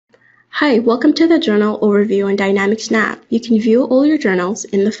Hi, welcome to the Journal Overview in Dynamics NAV. You can view all your journals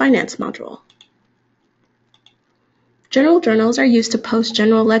in the Finance module. General journals are used to post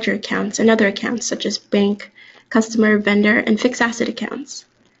general ledger accounts and other accounts such as bank, customer, vendor, and fixed asset accounts.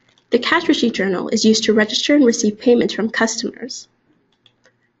 The cash receipt journal is used to register and receive payments from customers.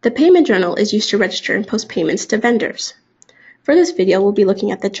 The payment journal is used to register and post payments to vendors. For this video, we'll be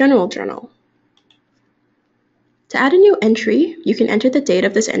looking at the general journal. To add a new entry, you can enter the date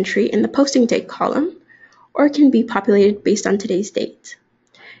of this entry in the posting date column, or it can be populated based on today's date.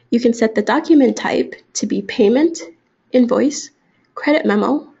 You can set the document type to be payment, invoice, credit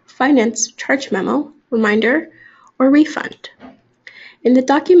memo, finance charge memo, reminder, or refund. In the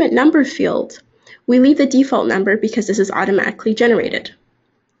document number field, we leave the default number because this is automatically generated.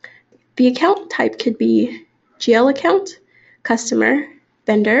 The account type could be GL account, customer,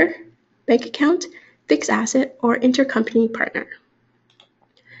 vendor, bank account, fixed asset, or intercompany partner.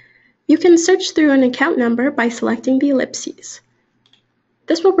 You can search through an account number by selecting the ellipses.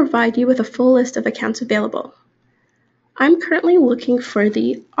 This will provide you with a full list of accounts available. I'm currently looking for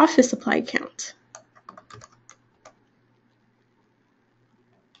the office supply account.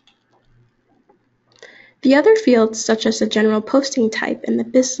 The other fields, such as the general posting type and the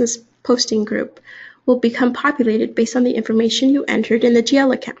business posting group, will become populated based on the information you entered in the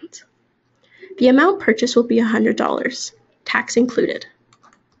GL account. The amount purchased will be $100, tax included.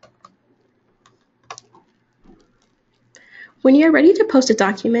 When you're ready to post a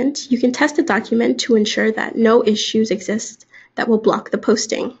document, you can test the document to ensure that no issues exist that will block the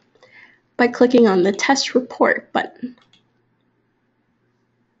posting by clicking on the Test Report button.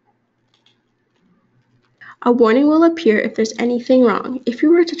 A warning will appear if there's anything wrong. If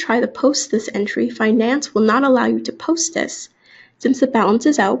you were to try to post this entry, Finance will not allow you to post this since the balance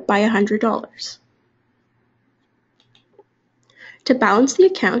is out by $100. To balance the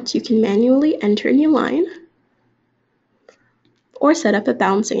account, you can manually enter a new line or set up a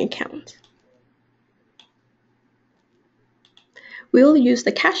balancing account. We will use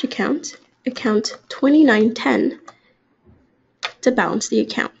the cash account, account 2910, to balance the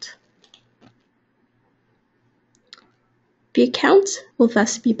account. The account will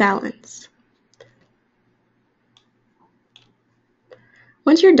thus be balanced.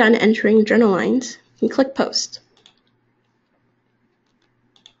 Once you're done entering journal lines, you can click Post.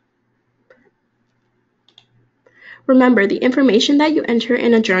 Remember, the information that you enter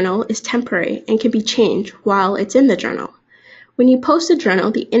in a journal is temporary and can be changed while it's in the journal. When you post a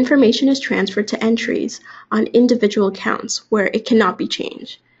journal, the information is transferred to entries on individual accounts where it cannot be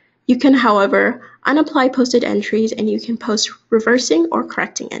changed. You can, however, unapply posted entries and you can post reversing or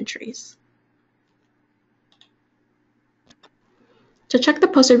correcting entries. To check the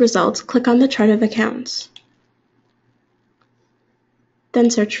posted results, click on the chart of accounts. Then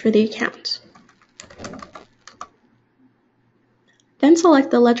search for the account. Then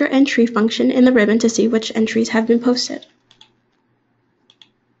select the Ledger Entry function in the ribbon to see which entries have been posted.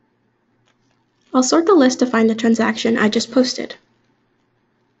 I'll sort the list to find the transaction I just posted.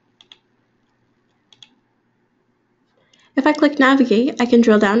 If I click Navigate, I can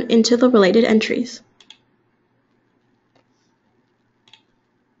drill down into the related entries.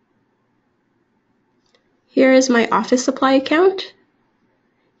 Here is my office supply account,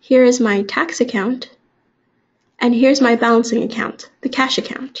 here is my tax account, and here's my balancing account, the cash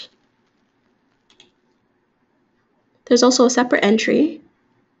account. There's also a separate entry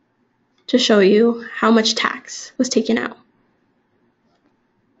to show you how much tax was taken out.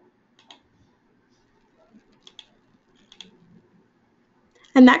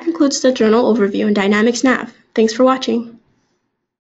 And that concludes the journal overview in Dynamics NAV. Thanks for watching.